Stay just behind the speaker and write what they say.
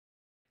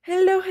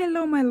Hello,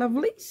 my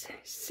lovelies.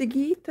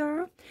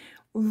 Sigita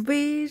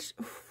with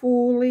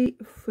fully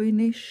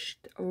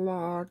finished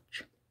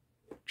large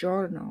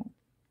journal.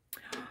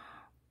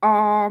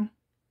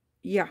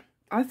 Yeah,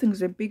 I think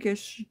the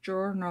biggest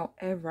journal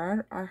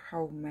ever I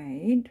have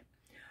made.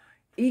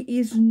 It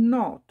is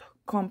not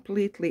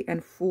completely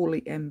and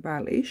fully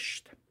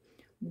embellished,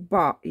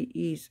 but it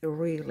is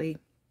really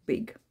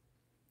big.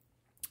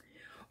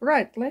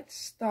 Right, let's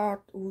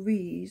start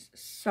with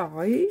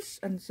size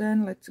and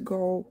then let's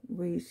go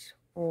with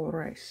all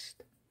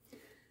rest.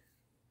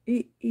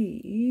 It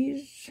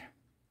is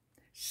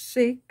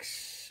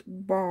 6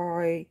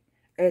 by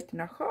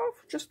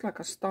 8.5, just like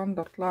a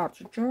standard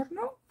large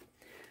journal.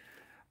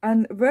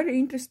 And very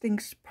interesting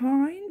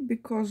spine,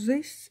 because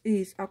this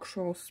is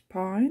actual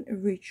spine,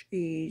 which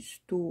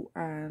is 2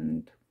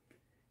 and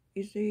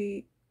is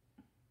it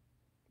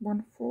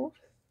 1/4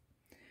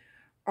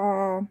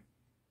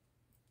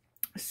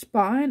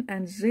 spine,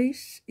 and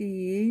this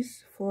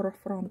is for a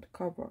front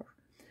cover.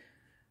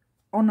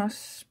 On a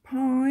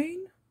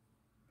spine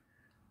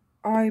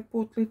I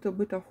put a little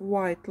bit of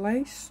white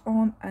lace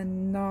on a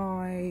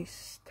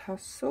nice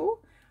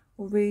tassel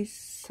with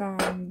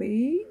some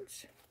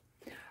beads,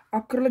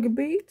 acrylic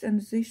beads, and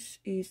this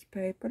is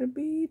paper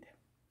bead,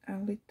 a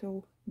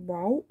little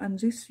bow, and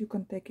this you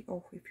can take it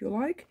off if you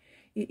like.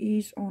 It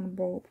is on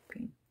bob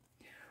pin.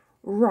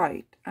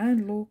 Right,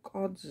 and look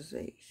at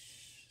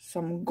this.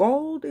 Some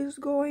gold is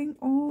going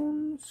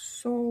on,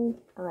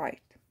 so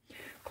right.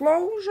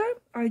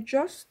 Closure, I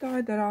just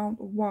tied around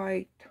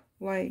white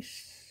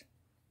lace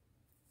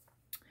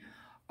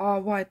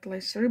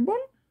ribbon,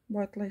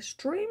 white lace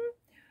trim,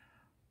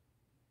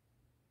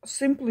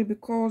 simply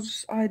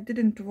because I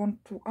didn't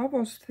want to. I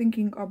was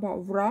thinking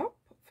about wrap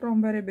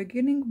from very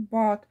beginning,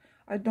 but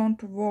I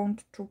don't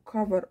want to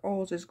cover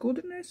all this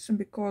goodness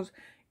because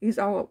is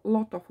a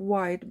lot of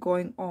white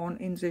going on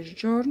in this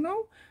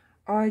journal.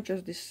 I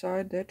just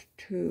decided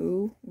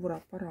to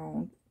wrap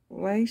around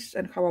lace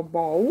and have a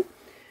bow,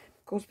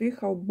 because we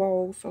have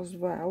bows as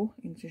well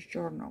in this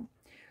journal.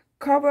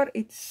 Cover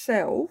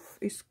itself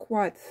is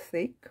quite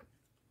thick,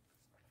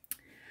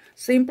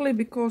 simply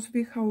because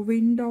we have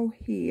window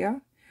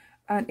here,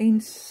 and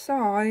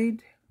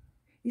inside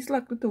is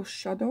like little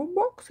shadow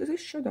box. Is a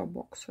shadow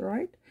box,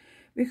 right?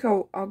 We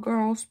have a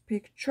girl's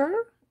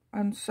picture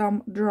and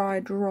some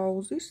dried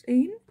roses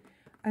in,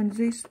 and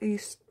this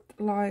is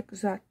like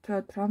that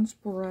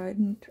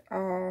transparent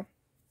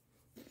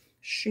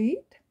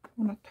sheet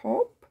on the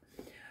top.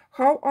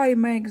 How I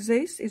make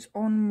this is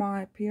on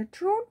my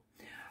Patreon.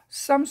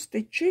 Some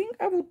stitching,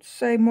 I would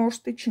say more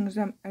stitching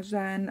than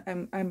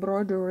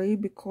embroidery,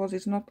 because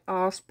it's not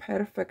as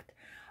perfect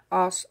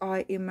as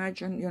I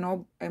imagine, you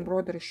know,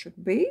 embroidery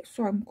should be.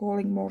 So I'm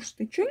calling more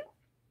stitching,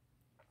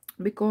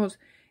 because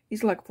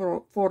it's like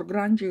for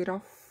grungy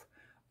rough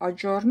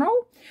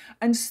journal.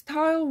 And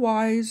style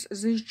wise,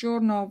 this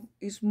journal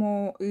is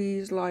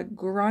like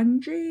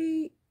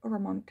grungy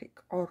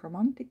romantic, or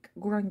romantic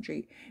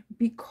grungy,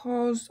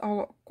 because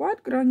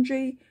quite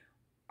grungy,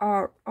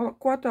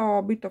 quite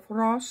a bit of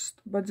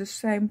rust, but at the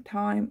same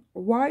time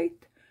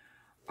white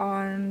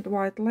and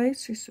white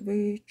laces,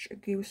 which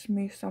gives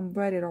me some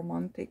very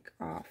romantic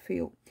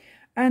feel.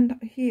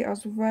 And here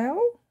as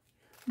well,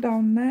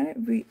 down there,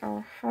 we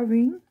are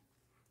having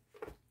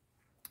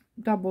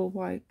double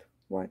white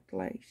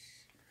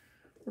lace,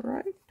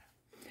 right?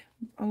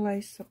 A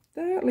lace up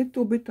there,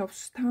 little bit of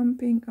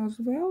stamping as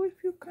well,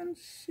 if you can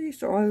see.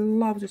 So I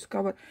love this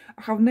cover.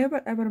 I have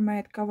never ever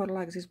made cover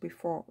like this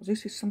before.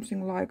 This is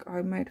something like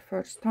I made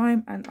first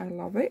time, and I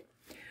love it.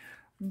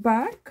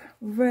 Back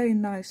very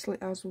nicely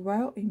as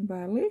well,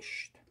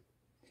 embellished,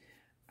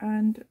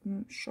 and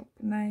shop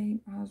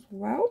name as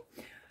well.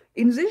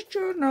 In this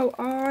journal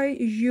I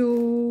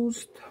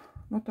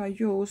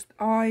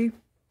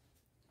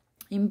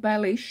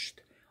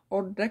embellished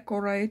or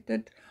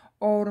decorated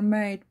or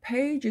made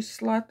pages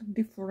slightly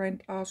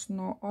different as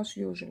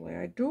usually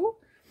I do.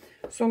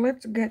 So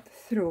let's get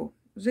through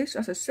this.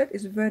 As I said,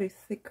 is very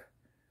thick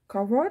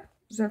cover,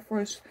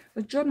 therefore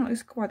the journal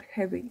is quite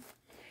heavy.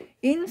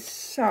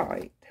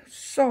 Inside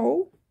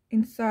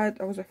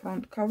of the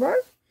front cover,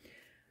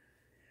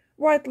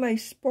 white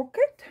lace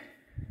pocket.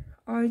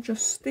 I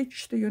just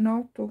stitched, you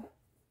know, to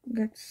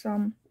get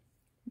some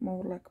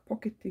more like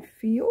pockety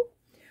feel.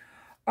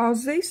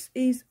 This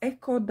is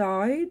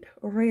eco-dyed,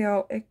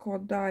 real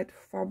eco-dyed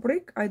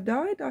fabric. I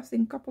dyed, I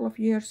think, a couple of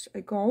years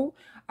ago.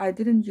 I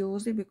didn't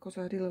use it because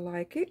I really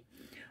like it,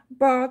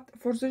 but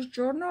for this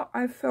journal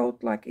I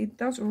felt like it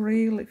does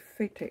really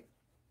fit it.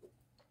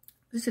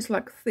 This is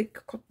like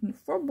thick cotton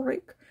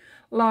fabric,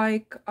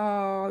 like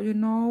you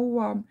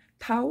know,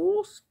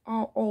 towels,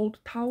 old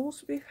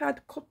towels we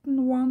had,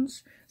 cotton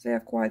ones, they are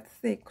quite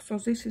thick. So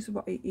this is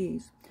what it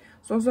is.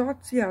 So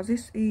that's, yeah,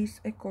 this is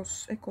eco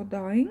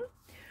dyeing.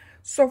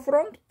 So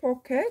front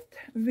pocket,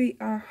 we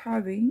are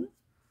having,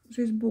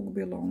 this book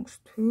belongs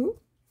to,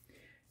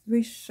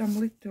 with some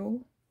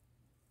little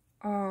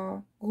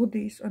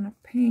goodies on a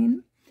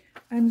pin,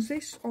 and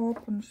this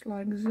opens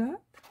like that.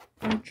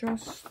 I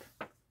just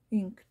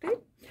inked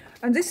it.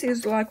 And this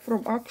is like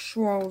from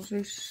actual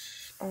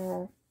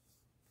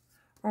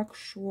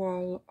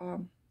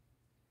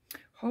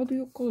how do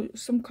you call it,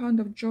 some kind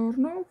of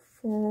journal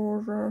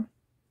for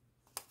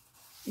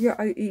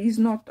yeah, it is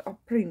not a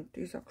print,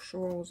 it's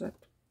actual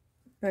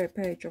that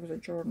page of the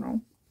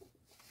journal,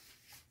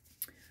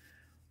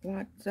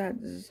 like that.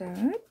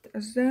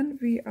 Then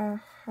we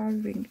are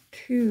having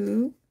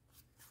two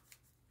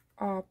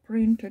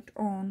printed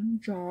on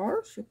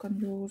jars. You can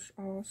use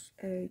as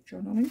a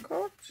journaling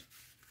cards.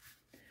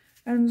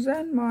 And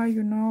then my,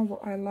 you know,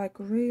 what I like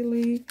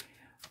really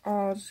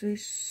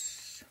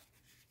this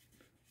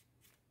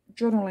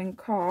journaling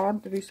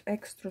card with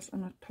extras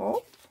on the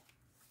top.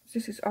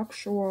 This is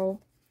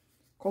actual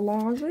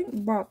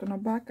collaging, but on the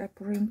back I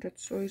printed,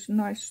 so it's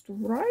nice to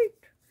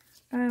write,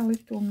 and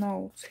little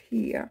notes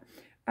here,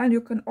 and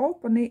you can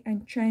open it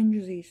and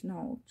change these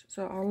notes,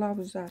 so I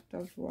love that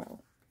as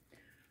well.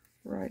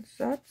 Right,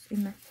 that's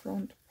in the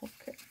front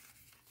pocket.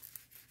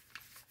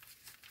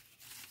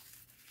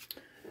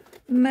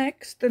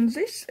 Next, and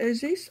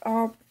these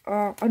are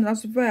and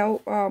as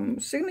well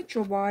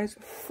signature wise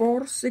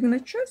 4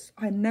 signatures.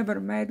 I never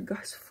made,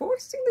 guys, 4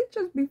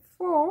 signatures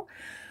before.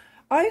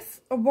 I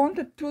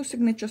wanted 2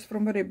 signatures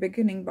from the very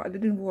beginning, but it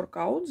didn't work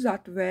out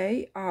that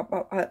way,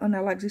 and I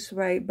like this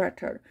way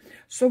better.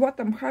 So what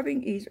I'm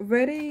having is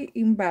very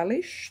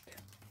embellished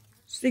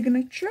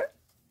signature,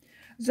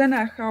 then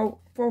I have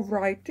for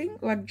writing,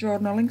 like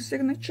journaling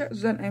signature,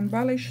 then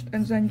embellished,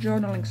 and then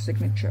journaling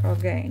signature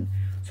again.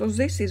 So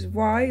this is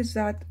why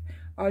that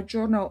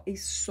journal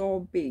is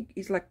so big.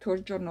 It's like 2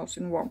 journals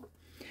in one.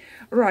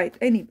 Right,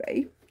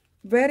 anyway,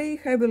 very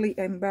heavily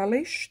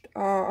embellished.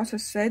 As I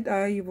said,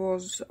 I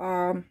was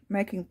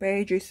making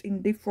pages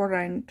in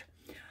different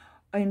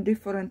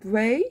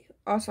way,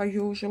 as I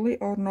usually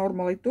or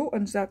normally do,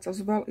 and that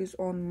as well is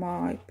on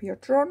my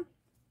Patreon.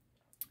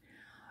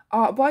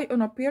 Why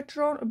on a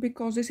Patreon?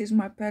 Because this is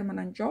my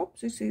permanent job.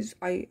 This is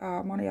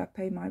money I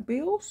pay my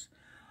bills.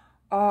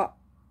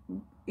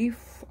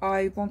 If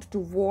I want to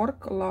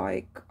work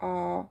like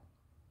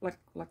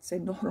let's say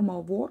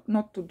normal work,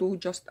 not to do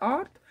just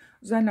art,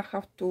 then I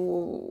have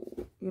to,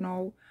 you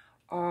know,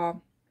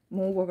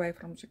 move away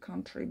from the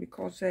country,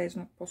 because there is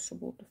not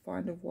possible to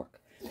find a work.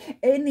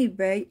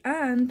 Anyway,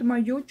 and my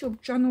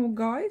YouTube channel,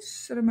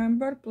 guys,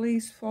 remember,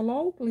 please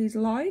follow, please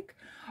like.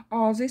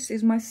 This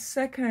is my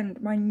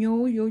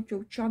new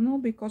YouTube channel,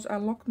 because I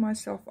locked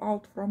myself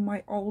out from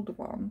my old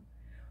one,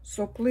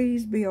 so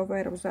please be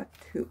aware of that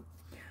too.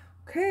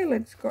 Okay,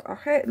 let's go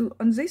ahead.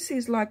 And this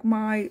is like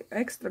my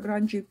extra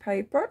grungy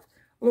paper.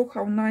 Look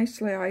how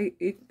nicely I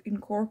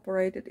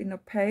incorporated in a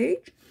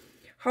page.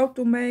 How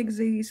to make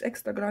these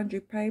extra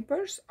grungy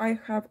papers I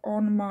have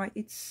on my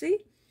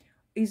Etsy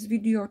is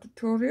video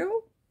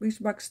tutorial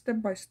with like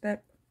step by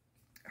step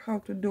how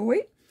to do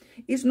it.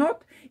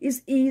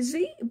 It's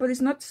easy, but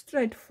it's not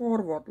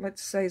straightforward,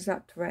 let's say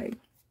that way.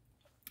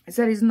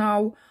 There is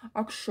no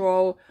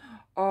actual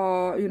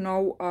you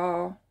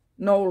know,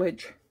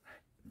 knowledge,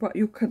 but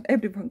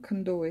everyone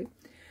can do it.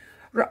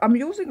 I'm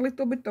using a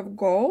little bit of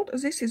gold.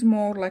 This is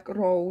more like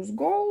rose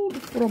gold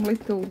from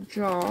little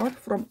jar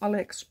from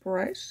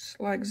AliExpress.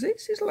 Like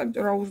this is like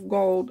the rose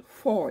gold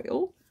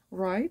foil,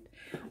 right?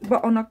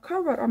 But on a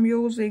cover I'm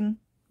using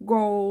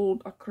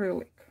gold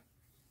acrylic.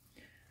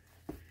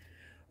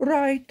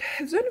 Right,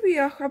 then we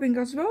are having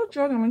as well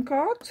journaling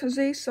cards.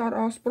 These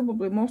are, as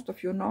probably most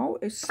of you know,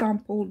 is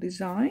sample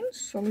designs.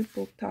 So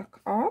little tack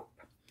up,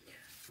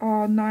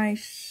 a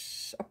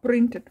nice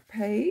printed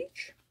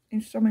page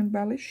in some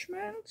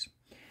embellishments.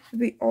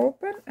 We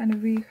open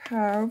and we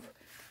have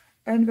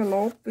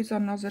envelope with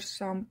another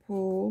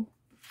sample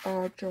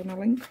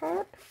journaling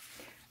card,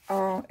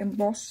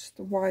 embossed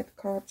white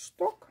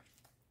cardstock,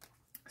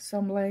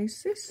 some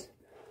laces,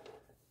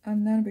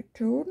 and then we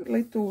turn,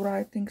 little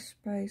writing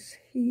space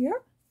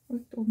here,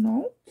 little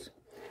notes.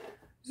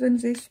 Then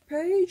this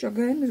page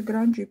again with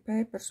grungy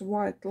papers,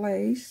 white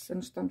lace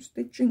and some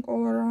stitching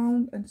all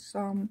around and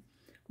some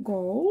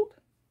gold.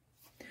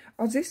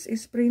 This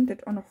is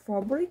printed on a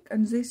fabric,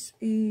 and this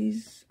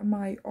is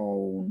my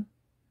own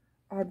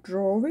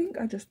drawing.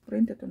 I just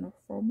printed on a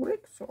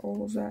fabric, so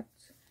all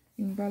that's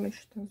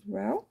embellished as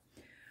well.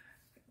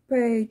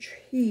 Page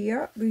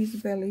here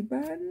with belly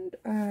band,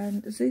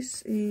 and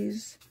this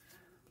is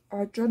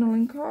a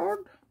journaling card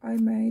I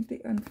made,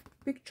 and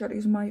picture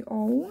is my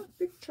own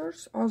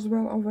pictures as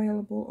well,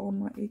 available on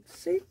my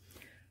Etsy.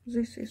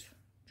 This is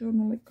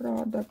journaling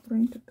card I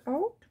printed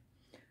out,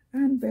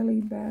 and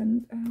belly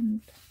band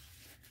and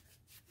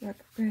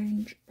like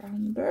page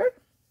under.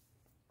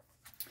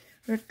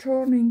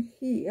 Returning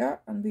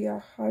here, and we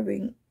are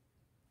having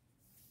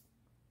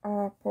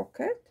a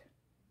pocket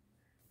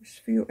with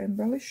few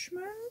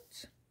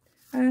embellishments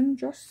and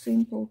just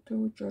simple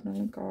 2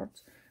 journaling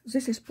cards.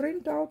 This is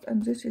print out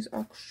and this is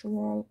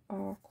actual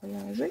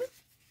collaging.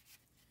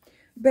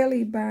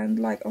 Belly band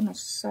like on a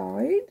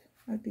side,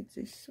 I did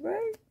this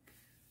way.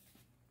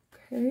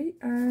 Okay,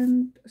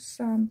 and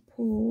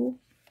sample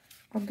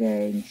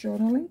again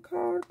journaling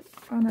card,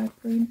 and I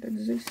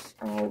printed this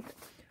out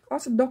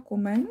as a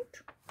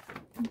document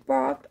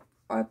but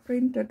I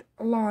printed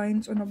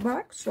lines on the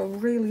back, so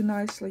really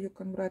nicely you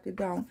can write it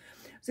down.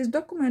 This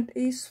document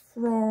is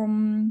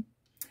from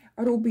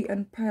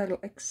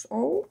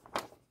RubyandPearlxo,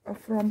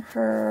 from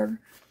her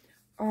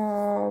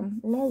love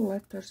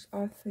letters,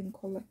 I think,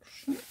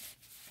 collection.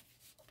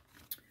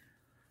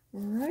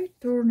 Right,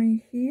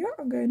 turning here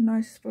again,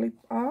 nice flip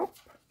up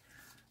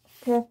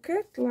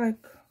pocket,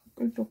 like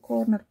little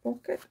corner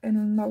pocket,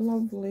 and a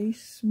lovely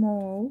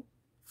small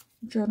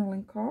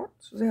journaling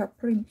cards. They are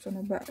prints on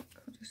the back.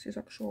 This is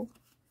actual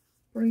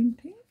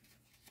printing,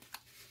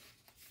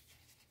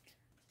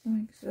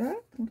 like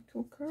that.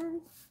 Little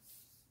girl.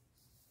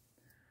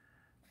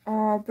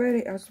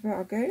 Very as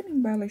well again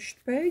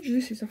embellished page.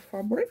 This is a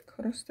fabric,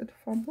 rusted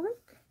fabric.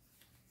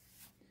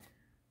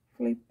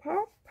 Flip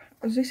up.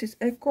 This is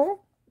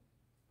Eco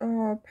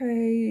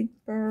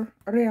paper,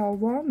 real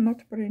one,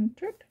 not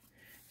printed.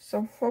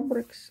 Some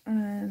fabrics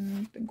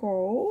and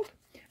gold.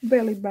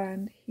 Belly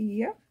band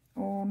here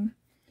on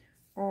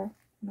a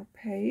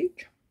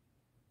page.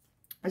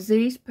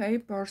 These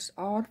papers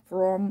are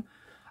from,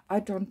 I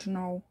don't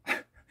know,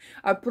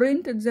 I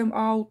printed them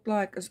out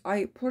like as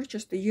I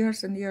purchased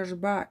years and years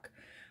back.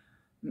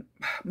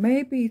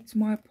 Maybe it's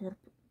my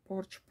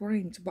porch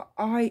prints, but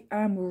I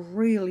am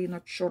really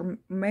not sure.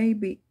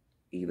 Maybe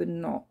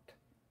even not.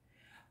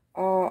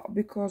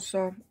 Because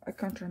I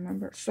can't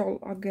remember. So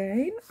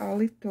again, a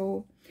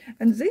little,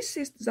 and this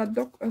is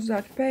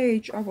that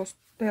page I was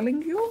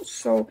telling you.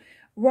 So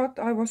what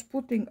I was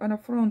putting on a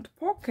front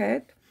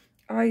pocket,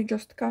 I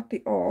just cut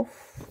it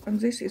off,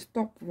 and this is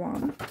top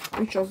one,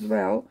 which as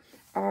well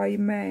I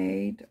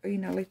made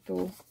in a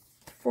little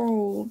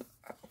fold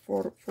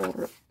for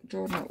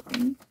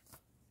journaling,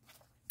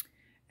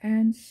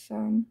 and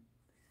some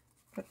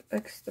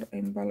extra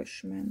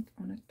embellishment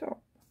on the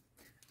top.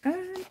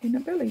 And in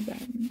a belly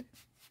band,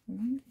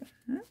 like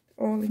that,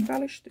 all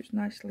embellished, is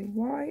nicely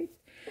white.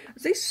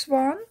 This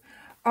one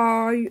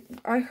I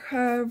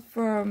have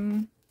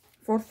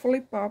for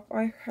flip up.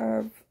 I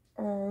have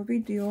a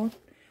video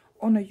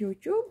on a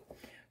YouTube.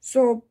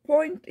 So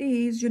point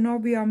is, you know,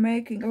 we are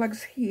making, like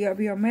here,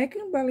 we are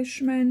making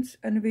embellishments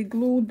and we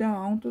glue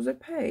down to the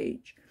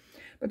page.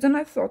 But then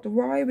I thought,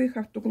 why we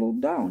have to glue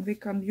down? We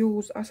can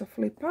use as a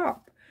flip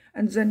up,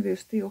 and then we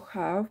still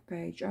have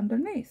page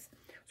underneath.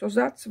 So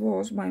that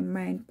was my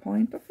main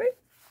point of it,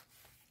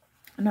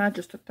 and I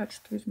just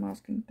attached with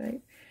masking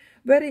tape.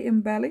 Very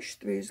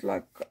embellished with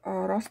like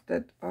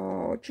rusted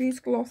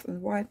cheesecloth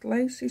and white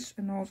laces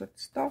and all that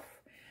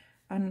stuff,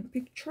 and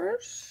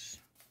pictures.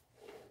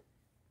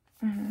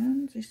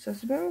 And this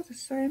as well, the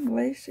same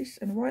laces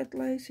and white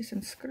laces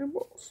and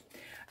scribbles.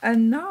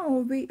 And now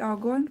we are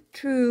going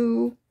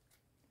to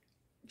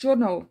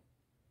journal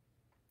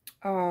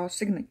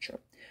signature.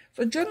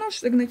 So journal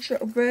signature,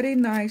 very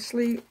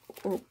nicely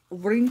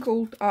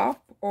wrinkled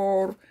up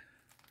or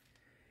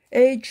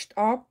aged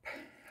up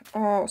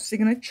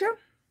signature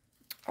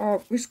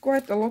with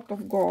quite a lot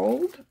of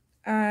gold.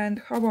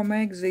 And how I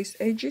make these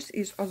edges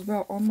is as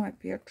well on my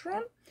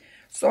Patreon.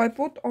 So I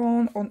put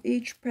on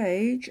each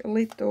page a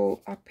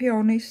little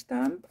peony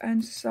stamp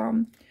and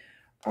some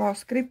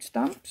script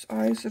stamps.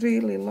 I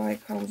really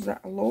like how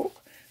that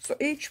look. So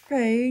each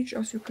page,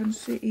 as you can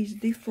see, is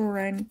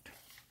different,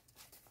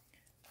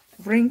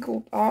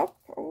 wrinkled up,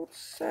 I would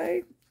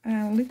say,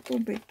 and a little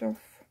bit of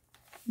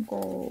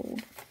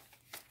gold.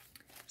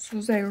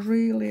 So they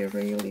really,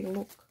 really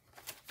look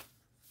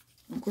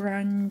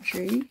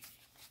grungy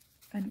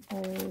and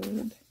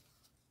old,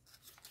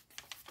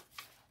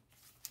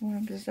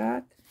 like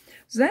that.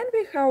 Then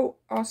we have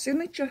our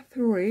signature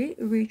 3,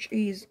 which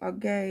is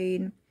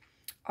again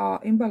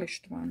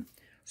embellished one.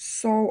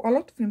 So a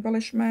lot of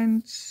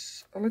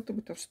embellishments, a little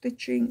bit of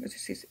stitching.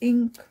 This is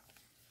ink.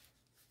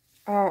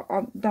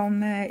 Down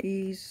there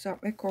is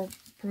eco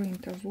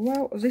print as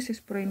well. This is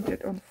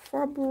printed on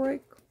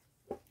fabric.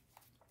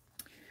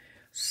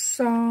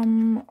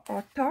 Some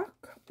tack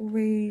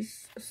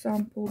with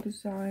sample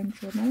design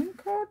journaling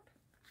card.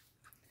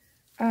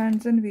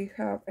 And then we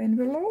have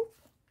envelope.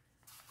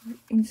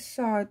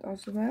 Inside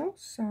as well,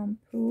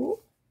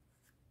 sample.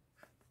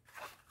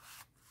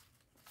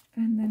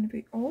 And then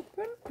we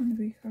open and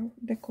we have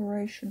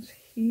decorations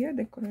here,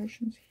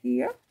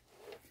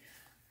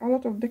 a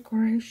lot of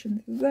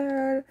decorations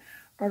there.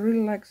 I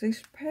really like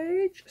this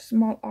page.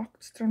 Small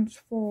acts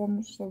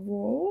transforms the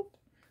world.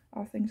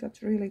 I think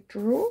that's really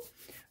true.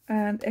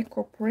 And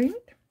eco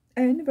print.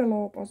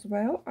 Envelope as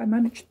well. I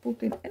managed to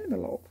put in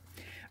envelope.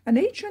 And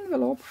each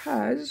envelope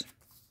has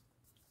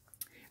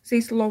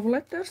these love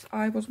letters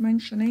I was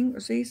mentioning.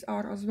 These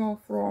are as well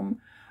from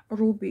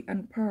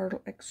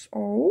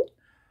RubyandPearlxo.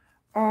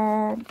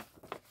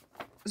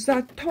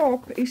 That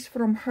top is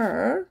from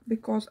her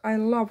because I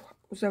love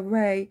the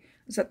way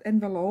that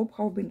envelope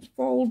have been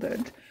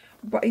folded,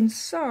 but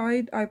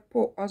inside I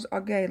put as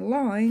again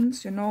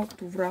lines, you know,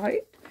 to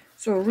write.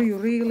 So you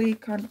really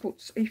can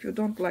put, if you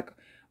don't like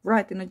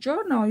write in a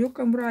journal, you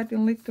can write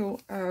in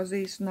little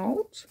these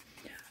notes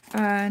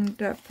and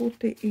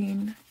put it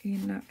in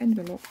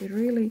envelope. It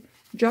really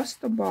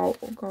just about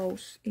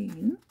goes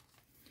in.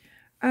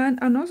 And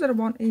another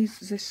one is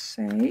the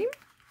same.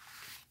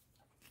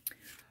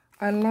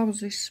 I love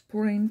this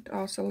print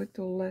as a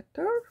little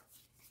letter,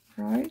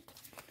 right?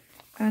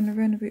 And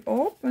when we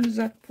open,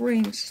 that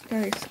print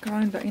stays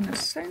kind of in the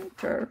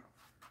center,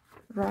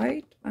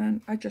 right?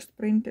 And I just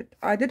printed.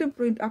 I didn't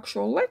print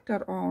actual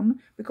letter on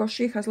because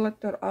she has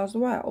letter as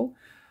well.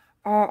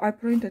 I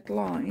printed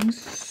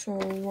lines so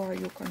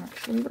you can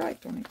actually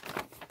write on it.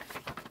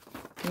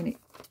 In it.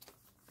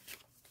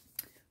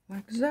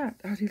 Like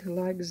that. I really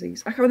like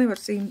these. I have never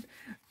seen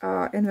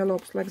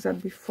envelopes like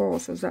that before,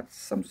 so that's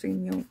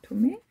something new to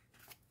me.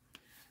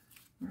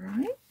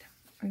 Right.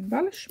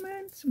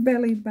 Embellishments,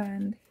 belly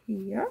band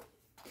here.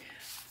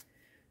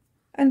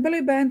 And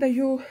belly band,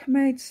 you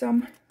made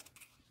some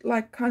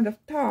like kind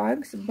of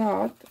tags,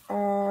 but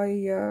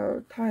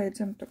I tied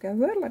them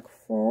together like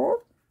 4,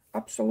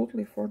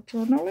 absolutely for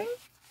journaling.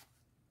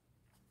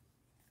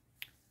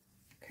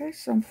 Okay,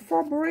 some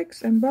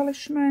fabrics,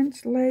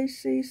 embellishments,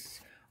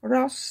 laces,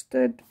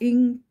 rusted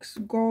inks,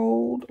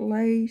 gold,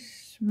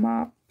 lace,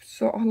 map,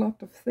 so a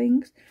lot of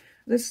things.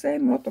 The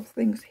same lot of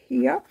things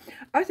here.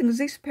 I think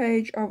this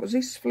page of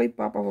this flip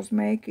up I was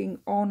making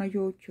on a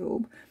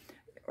YouTube.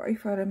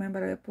 If I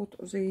remember, I put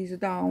these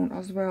down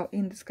as well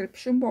in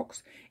description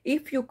box.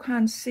 If you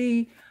can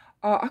see,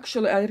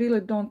 actually I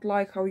really don't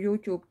like how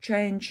YouTube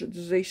changed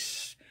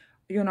this,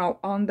 you know,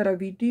 under a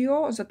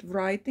video, that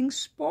writing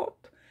spot.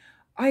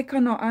 I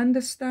cannot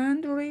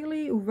understand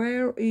really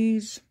where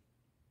is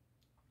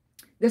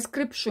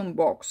description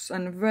box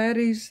and where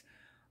is,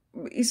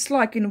 it's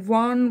like in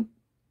one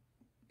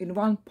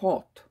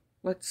pot.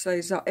 Let's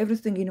say that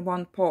everything in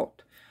one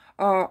pot.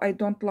 I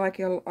don't like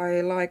it.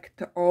 I like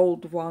the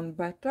old one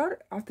better.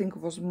 I think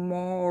it was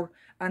more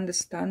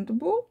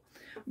understandable.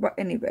 But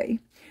anyway,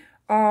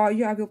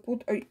 yeah, I will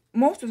put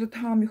most of the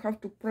time you have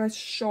to press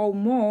show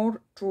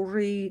more to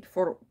read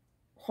for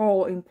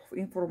whole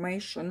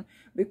information,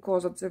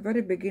 because at the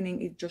very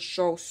beginning it just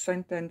shows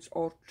sentence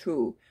or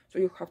two, so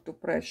you have to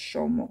press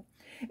show more.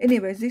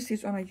 Anyway, this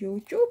is on a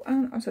YouTube,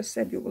 and as I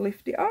said, you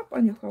lift it up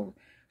and you have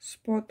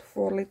spot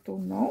for little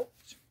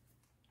notes.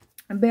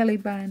 A belly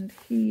band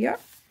here.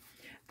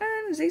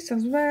 And this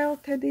as well,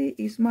 teddy,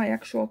 is my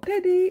actual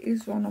teddy,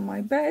 is one on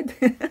my bed.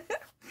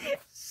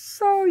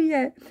 So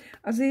yeah,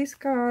 these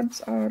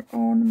cards are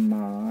on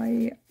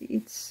my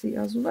Etsy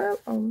as well,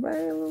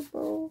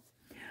 available.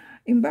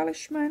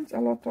 Embellishments, a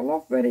lot of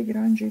love, very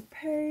grungy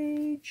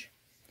page.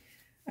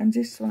 And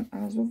this one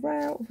as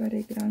well,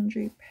 very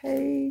grungy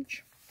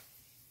page.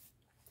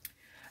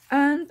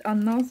 And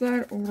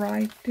another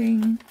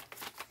writing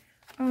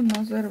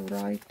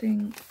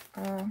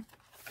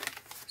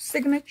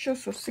signature,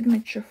 so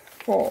signature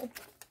 4.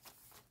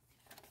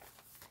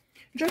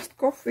 Just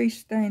coffee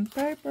stain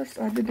papers.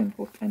 I didn't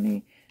put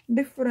any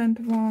different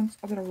ones,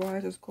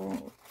 otherwise it's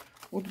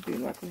would be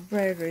like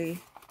very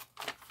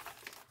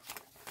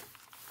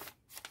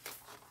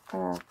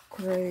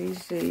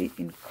crazy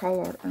in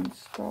color and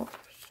stuff.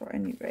 So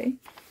anyway,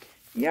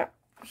 yeah,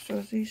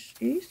 so this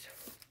is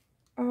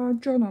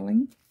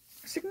journaling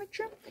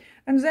signature.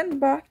 And then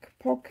back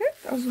pocket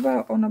as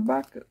well. On the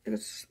back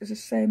is the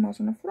same as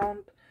on the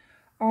front.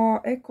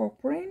 Eco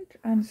print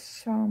and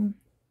some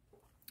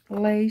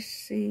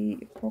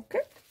lacy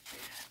pocket.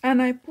 And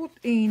I put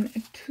in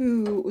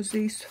 2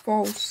 these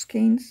faux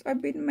skins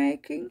I've been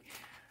making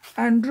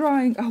and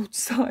drying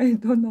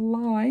outside on the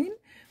line.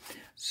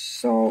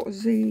 So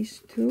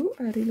these 2,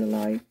 I really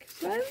like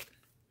them.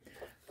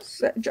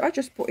 So I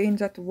just put in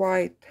that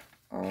white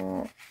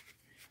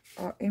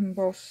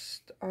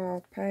embossed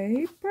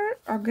paper.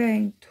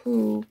 Again,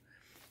 2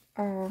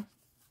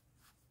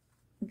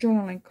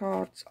 journaling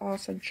cards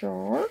as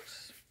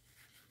jars,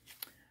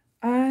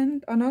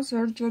 and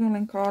another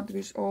journaling card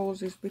with all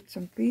these bits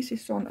and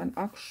pieces on an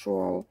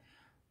actual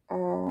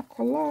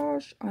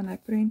collage, and I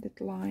printed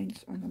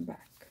lines on the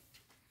back.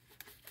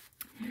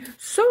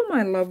 So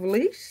my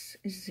lovelies,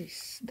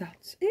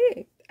 that's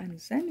it. And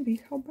then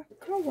we have back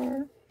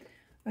cover.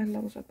 I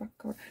love the back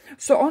cover.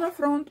 So on the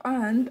front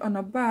and on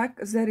the back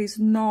there is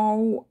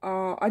no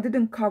I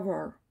didn't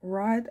cover,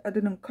 right? I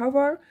didn't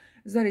cover.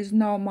 There is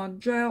no mud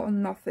gel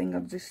and nothing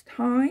at this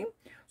time.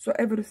 So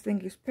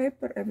everything is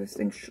paper.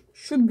 Everything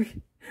should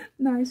be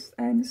nice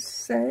and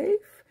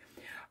safe.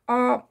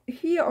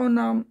 Here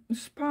on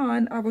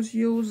spine I was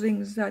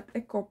using that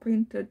eco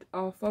printed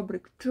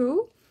fabric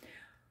too.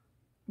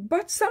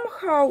 But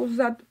somehow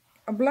that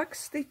black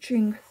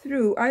stitching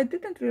through, I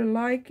didn't really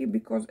like it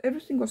because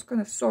everything was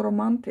kind of so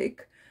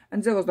romantic.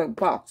 And there was like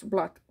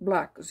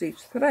black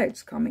these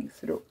threads coming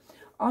through.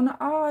 And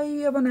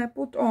when I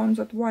put on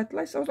that white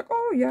lace, I was like,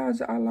 oh yeah,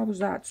 I love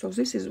that. So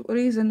this is the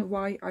reason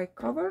why I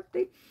covered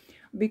it,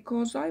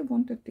 because I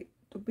wanted it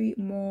to be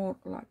more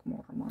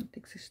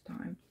romantic this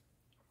time.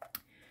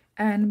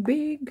 And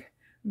big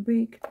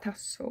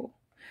tassel.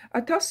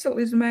 A tassel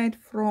is made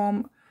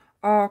from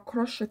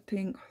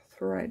crocheting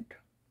thread,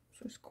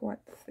 so it's quite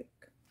thick.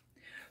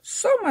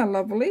 So my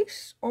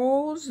lovelies,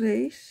 all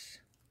this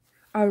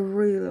I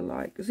really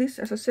like. This,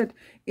 as I said,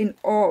 in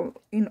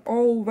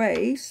all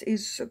ways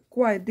is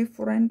quite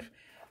different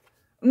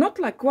not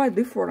like quite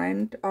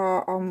different.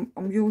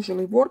 I'm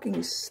usually working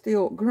is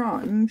still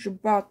grunge,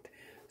 but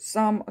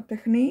some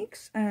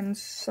techniques and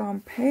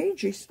some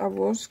pages I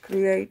was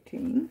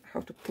creating. I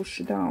have to push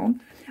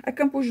down. I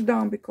can push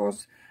down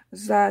because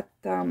that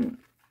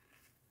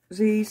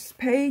these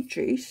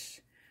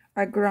pages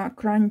I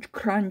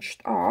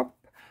crunched up.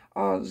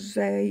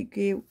 They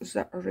give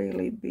the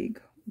really big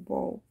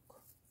bulk,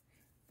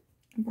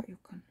 but you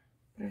can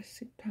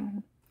press it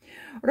down.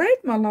 Right,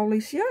 my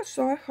lovelies, yeah,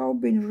 so I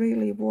have been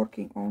really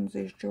working on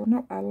this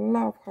journal. I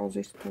love how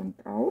this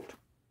turned out.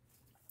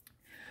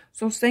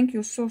 So thank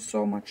you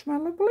so much, my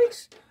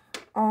lovelies.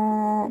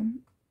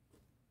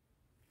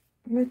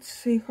 Let's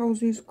see how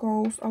this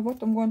goes.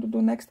 What I'm going to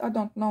do next, I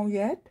don't know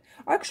yet.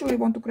 I actually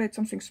want to create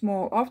something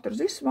small. After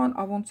this one,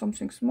 I want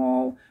something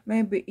small,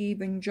 maybe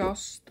even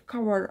just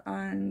cover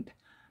and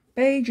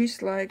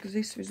pages like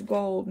this with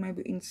gold,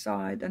 maybe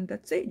inside, and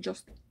that's it.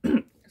 Just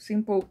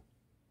simple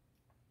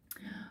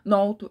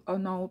note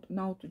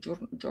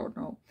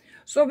journal.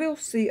 So we'll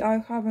see. I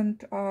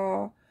haven't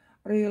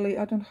really,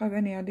 I don't have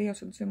any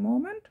ideas at the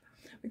moment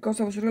because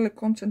I was really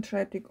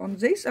concentrating on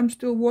this. I'm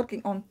still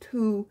working on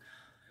two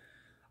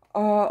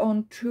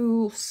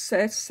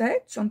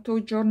sets, on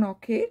two journal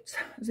kits.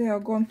 They are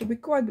going to be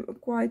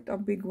quite a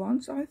big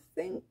ones, I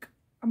think.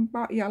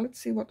 But yeah,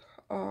 let's see what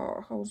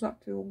how that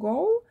will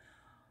go.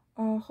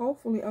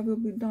 Hopefully I will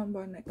be done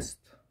by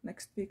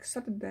next week,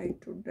 Saturday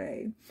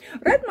today.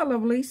 Right, my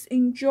lovelies,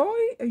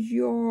 enjoy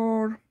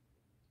your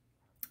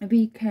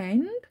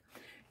weekend.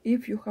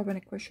 If you have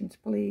any questions,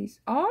 please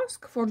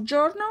ask. For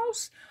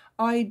journals,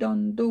 I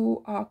don't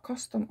do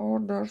custom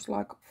orders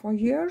like for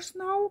years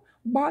now,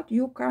 but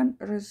you can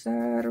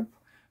reserve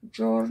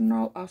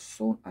journal as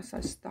soon as I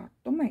start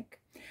to make.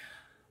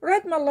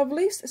 Right, my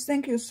lovelies,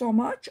 thank you so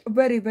much.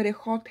 Very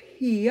hot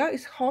here.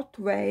 It's hot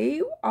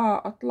wave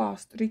at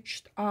last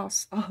reached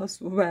us as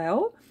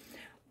well.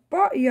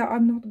 But yeah,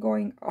 I'm not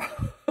going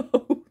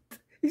out.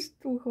 It's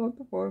too hot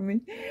for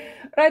me.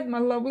 Right, my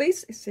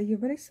lovelies, see you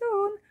very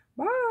soon.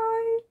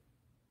 Bye.